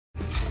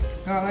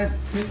Well,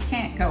 this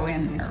can't go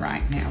in there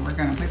right now. We're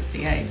going to whip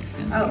the eggs.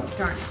 Oh,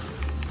 darn it.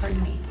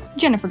 Pardon me.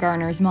 Jennifer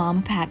Garner's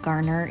mom, Pat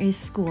Garner, is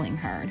schooling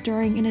her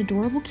during an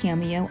adorable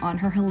cameo on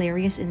her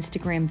hilarious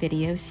Instagram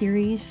video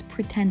series,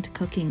 Pretend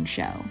Cooking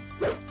Show.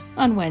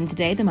 On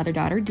Wednesday, the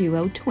mother-daughter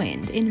duo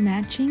twinned in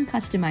matching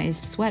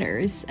customized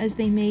sweaters as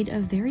they made a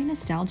very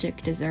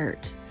nostalgic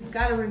dessert. We've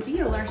got to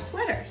reveal our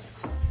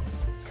sweaters.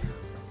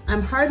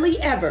 I'm hardly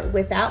ever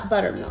without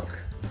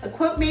buttermilk. A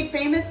quote made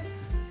famous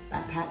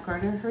by Pat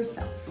Garner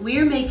herself. We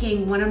are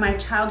making one of my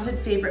childhood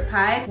favorite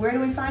pies. Where do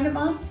we find it,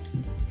 Mom?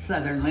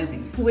 Southern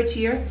Living. Which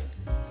year?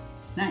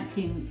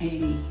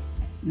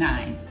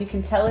 1989. You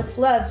can tell it's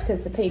loved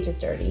because the page is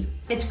dirty.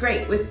 It's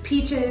great with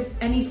peaches,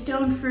 any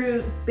stone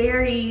fruit,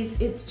 berries.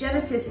 Its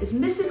genesis is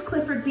Mrs.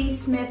 Clifford B.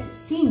 Smith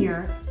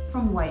Sr.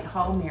 from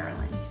Whitehall,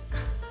 Maryland.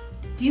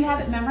 Do you have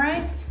it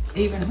memorized?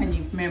 Even when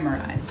you've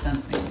memorized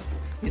something,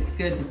 it's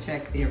good to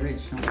check the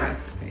original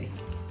recipe.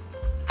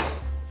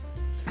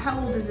 How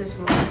old is this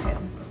rolling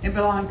pin? It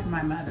belonged to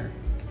my mother.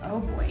 Oh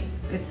boy.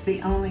 It's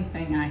the only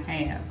thing I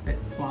have that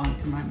belonged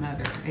to my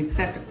mother,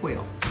 except a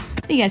quilt.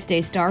 The Yes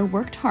Day star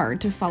worked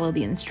hard to follow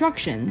the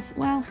instructions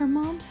while her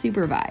mom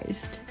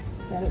supervised.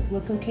 Does that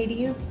look okay to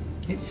you?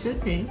 It should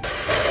be.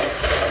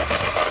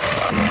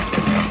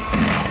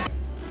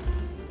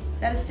 Is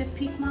that a stiff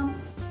peak,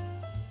 Mom?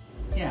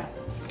 Yeah.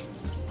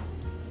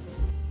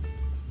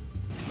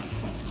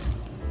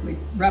 We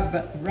rub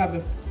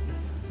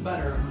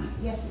butter on it.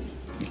 Yes, ma'am.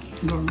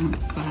 Go on the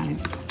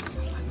sides.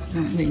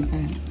 Don't leave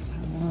that.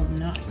 Oh,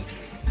 no.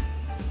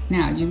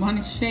 Now, you want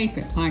to shape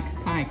it like a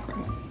pie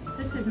crust.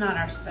 This is not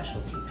our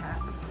specialty, Pat.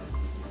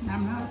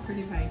 I'm not a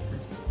pretty baker.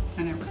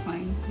 I never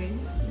claimed to be.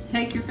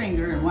 Take your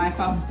finger and wipe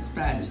off the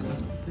spatula.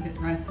 Put it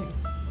right there.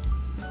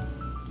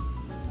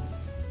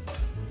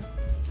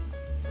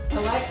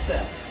 Alexa,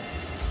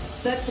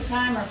 set the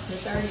timer for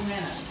 30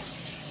 minutes.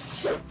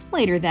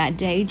 Later that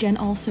day, Jen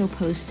also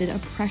posted a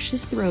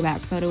precious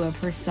throwback photo of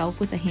herself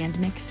with a hand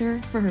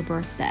mixer for her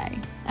birthday.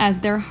 As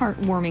their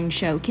heartwarming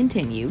show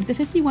continued, the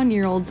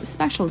 51-year-old's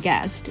special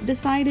guest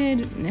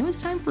decided it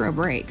was time for a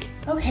break.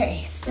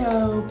 Okay,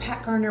 so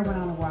Pat Garner went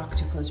on a walk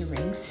to close her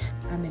rings.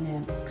 I'm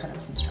gonna cut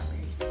up some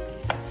strawberries.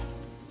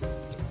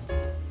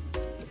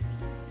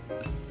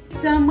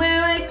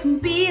 Somewhere I can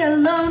be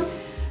alone.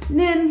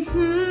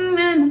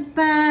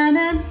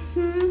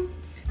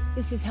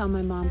 This is how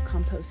my mom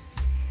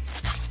composts.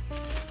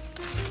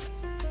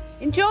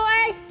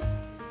 Enjoy!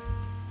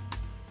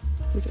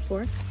 Who's it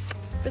for?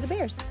 For the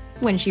bears.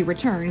 When she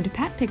returned,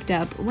 Pat picked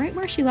up right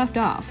where she left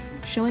off,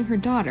 showing her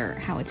daughter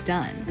how it's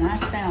done. And I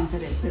found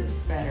that it cooks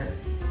better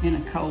in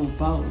a cold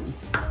bowl.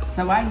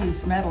 So I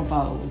use metal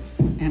bowls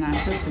and I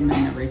put them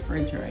in the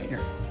refrigerator.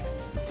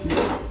 Do you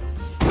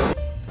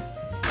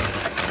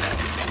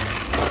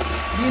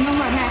know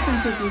what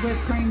happens if you whip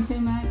cream too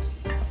much?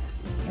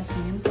 Yes,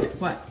 ma'am.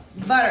 What?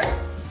 Butter.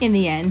 In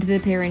the end, the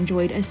pair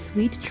enjoyed a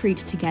sweet treat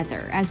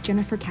together as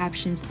Jennifer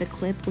captioned the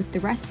clip with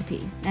the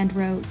recipe and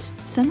wrote,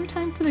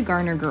 "Summertime for the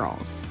Garner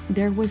girls.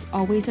 There was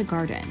always a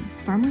garden.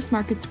 Farmers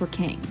markets were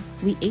king.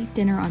 We ate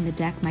dinner on the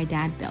deck my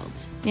dad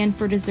built. And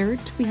for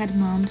dessert, we had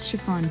mom's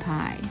chiffon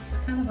pie."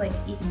 It's kind of like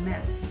eating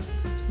mess.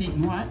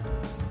 Eating what?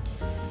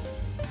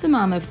 The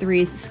mom of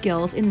three's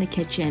skills in the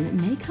kitchen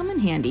may come in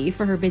handy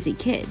for her busy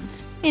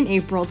kids. In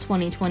April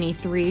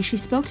 2023, she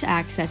spoke to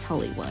Access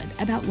Hollywood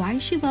about why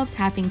she loves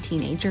having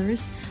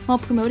teenagers while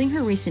promoting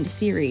her recent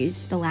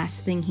series, The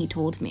Last Thing He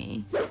Told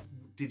Me.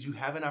 Did you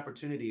have an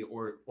opportunity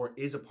or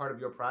is a part of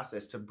your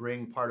process to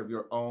bring part of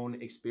your own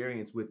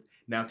experience with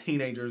now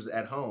teenagers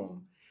at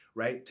home,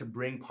 right? To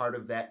bring part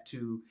of that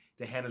to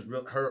Hannah's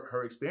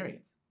her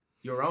experience,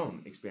 your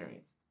own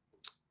experience?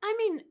 I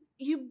mean,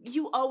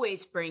 you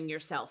always bring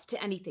yourself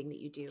to anything that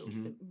you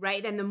do,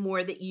 right? And the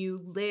more that you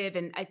live,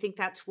 and I think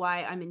that's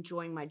why I'm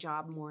enjoying my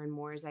job more and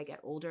more as I get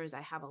older, as I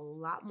have a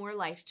lot more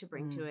life to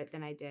bring to it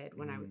than I did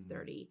when I was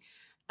 30.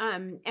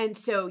 And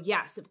so,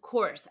 yes, of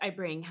course, I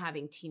bring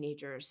having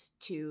teenagers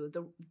to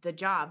the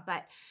job,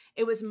 but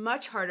it was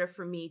much harder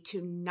for me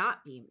to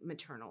not be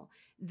maternal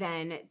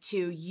than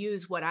to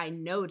use what I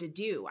know to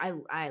do.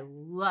 I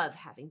love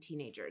having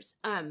teenagers.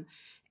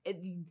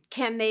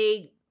 Can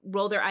they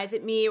roll their eyes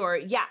at me? Or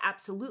yeah,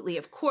 absolutely,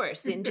 of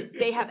course. And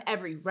they have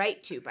every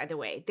right to, by the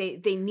way.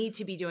 They need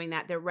to be doing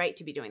that. They're right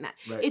to be doing that.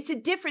 Right. It's a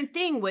different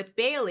thing with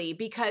Bailey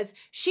because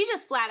she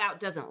just flat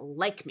out doesn't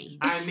like me.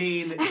 I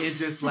mean, it's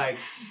just like,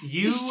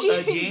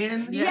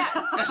 again? Yes.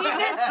 She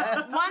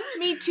just wants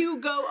me to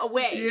go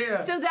away.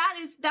 Yeah. So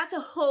that's a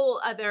whole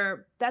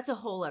other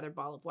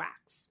ball of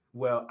wax.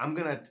 Well, I'm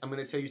gonna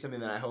tell you something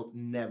that I hope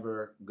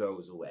never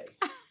goes away.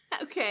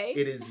 Okay.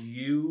 It is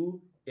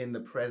you in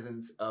the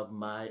presence of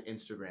my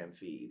Instagram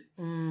feed.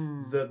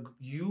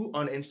 You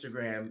on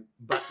Instagram,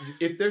 but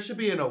if there should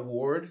be an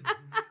award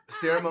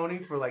ceremony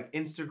for like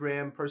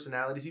Instagram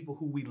personalities, people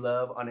who we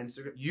love on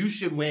Instagram, you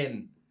should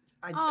win.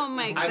 Oh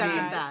my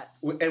God.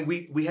 And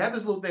we have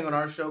this little thing on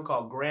our show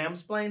called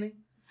Gram-splaining,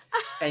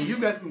 and you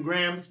got some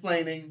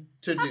Gram-splaining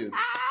to do.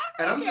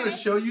 And I'm just gonna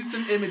show you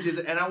some images,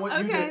 and I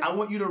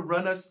want you to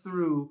run us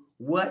through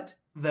what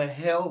the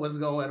hell was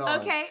going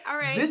on. Okay, all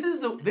right. This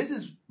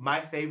is my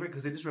favorite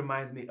because it just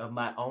reminds me of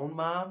my own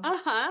mom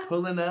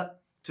pulling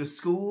up to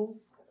school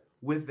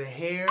with the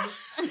hair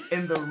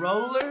and the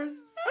rollers.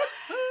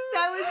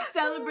 That was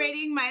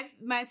celebrating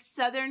my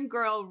Southern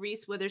girl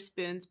Reese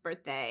Witherspoon's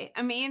birthday.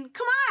 I mean,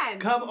 come on.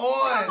 Come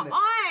on.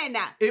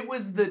 It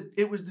was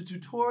the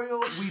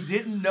tutorial we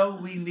didn't know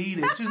we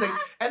needed. She was like,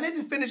 and then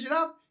to finish it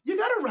off, you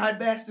gotta ride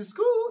back to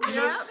school. You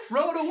know,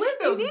 roll the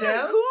windows you need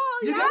down. Them cool,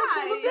 you gotta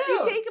cool them down. If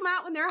you take them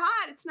out when they're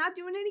hot, it's not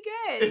doing any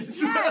good.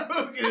 It's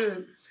so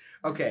good.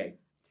 Okay,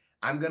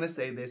 I'm gonna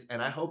say this,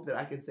 and I hope that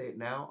I can say it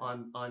now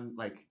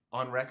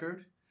on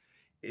record.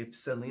 If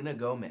Selena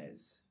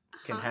Gomez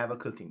can have a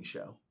cooking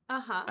show,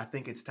 I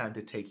think it's time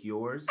to take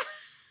yours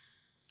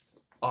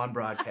on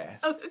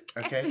broadcast.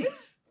 Okay?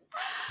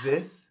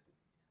 This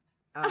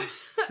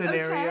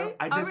scenario,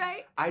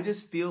 I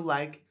just feel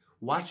like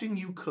watching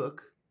you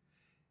cook.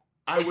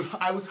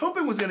 I was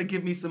hoping was gonna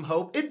give me some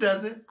hope. It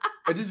doesn't.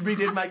 I just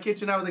redid my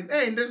kitchen. I was like,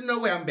 hey, there's no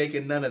way I'm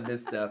baking none of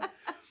this stuff.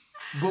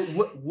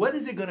 But what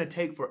is it gonna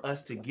take for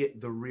us to get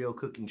the real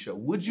cooking show?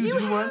 Would you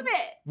do one?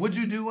 Would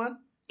you do one?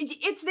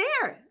 It's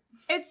there.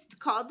 It's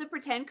called The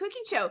Pretend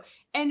Cooking Show.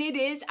 And it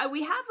is,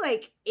 we have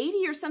like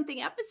 80 or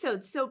something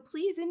episodes, so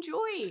please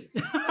enjoy.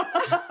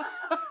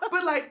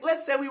 But like,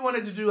 let's say we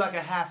wanted to do like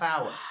a half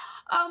hour.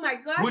 Oh my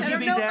gosh, Would I you don't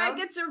be know down? if I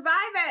could survive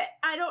it.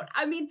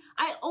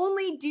 I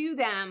only do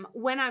them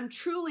when I'm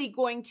truly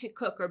going to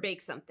cook or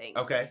bake something.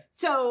 Okay.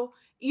 So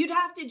you'd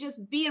have to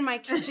just be in my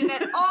kitchen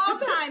at all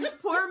times.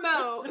 Poor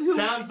Mo.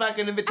 Sounds like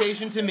an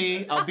invitation to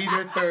me. I'll be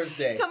there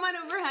Thursday. Come on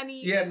over,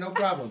 honey. Yeah, no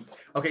problem.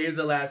 Okay, here's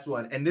the last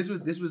one. And this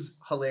was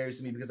hilarious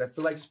to me because I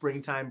feel like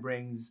springtime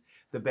brings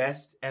the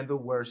best and the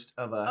worst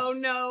of us. Oh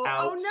no.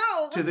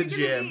 Out to the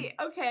gym.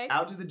 Okay.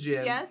 Out to the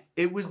gym. Yes.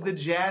 It was the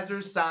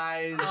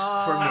jazzercise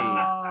for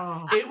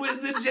me. It was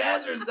the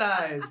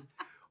jazzercise.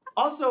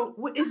 Also,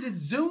 is it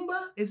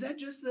Zumba? Is that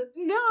just the...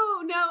 No,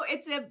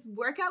 it's a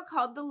workout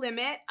called The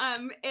Limit.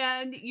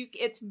 And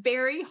it's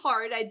very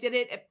hard. I did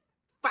it at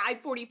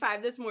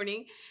 5:45 this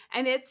morning,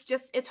 and it's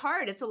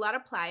hard. It's a lot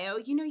of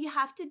plyo. You know, you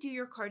have to do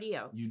your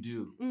cardio. You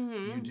do.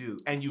 Mm-hmm. You do.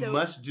 And you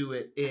must do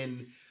it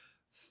in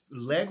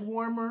leg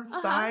warmer,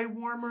 thigh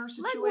warmer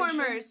situations. Leg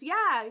warmers,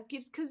 yeah.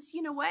 Because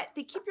you know what?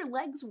 They keep your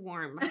legs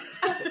warm. They're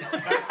not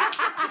a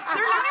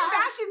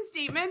fashion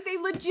statement. They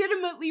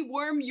legitimately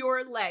warm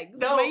your legs.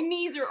 No. My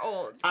knees are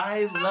old.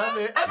 I love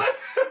it.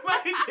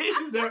 My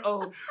knees are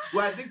old.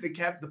 Well, I think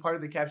the part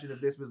of the caption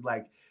of this was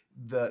like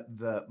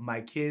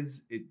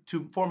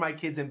for my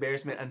kids'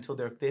 embarrassment until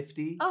they're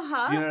 50. You know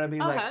what I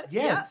mean? Like,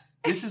 yes,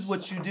 this is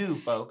what you do,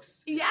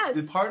 folks. Yes.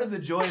 The part of the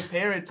joy of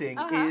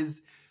parenting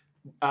is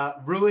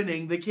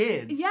ruining the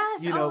kids.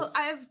 Yes. You know?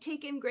 I've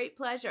taken great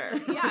pleasure.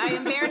 Yeah, I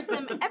embarrass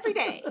them every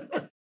day.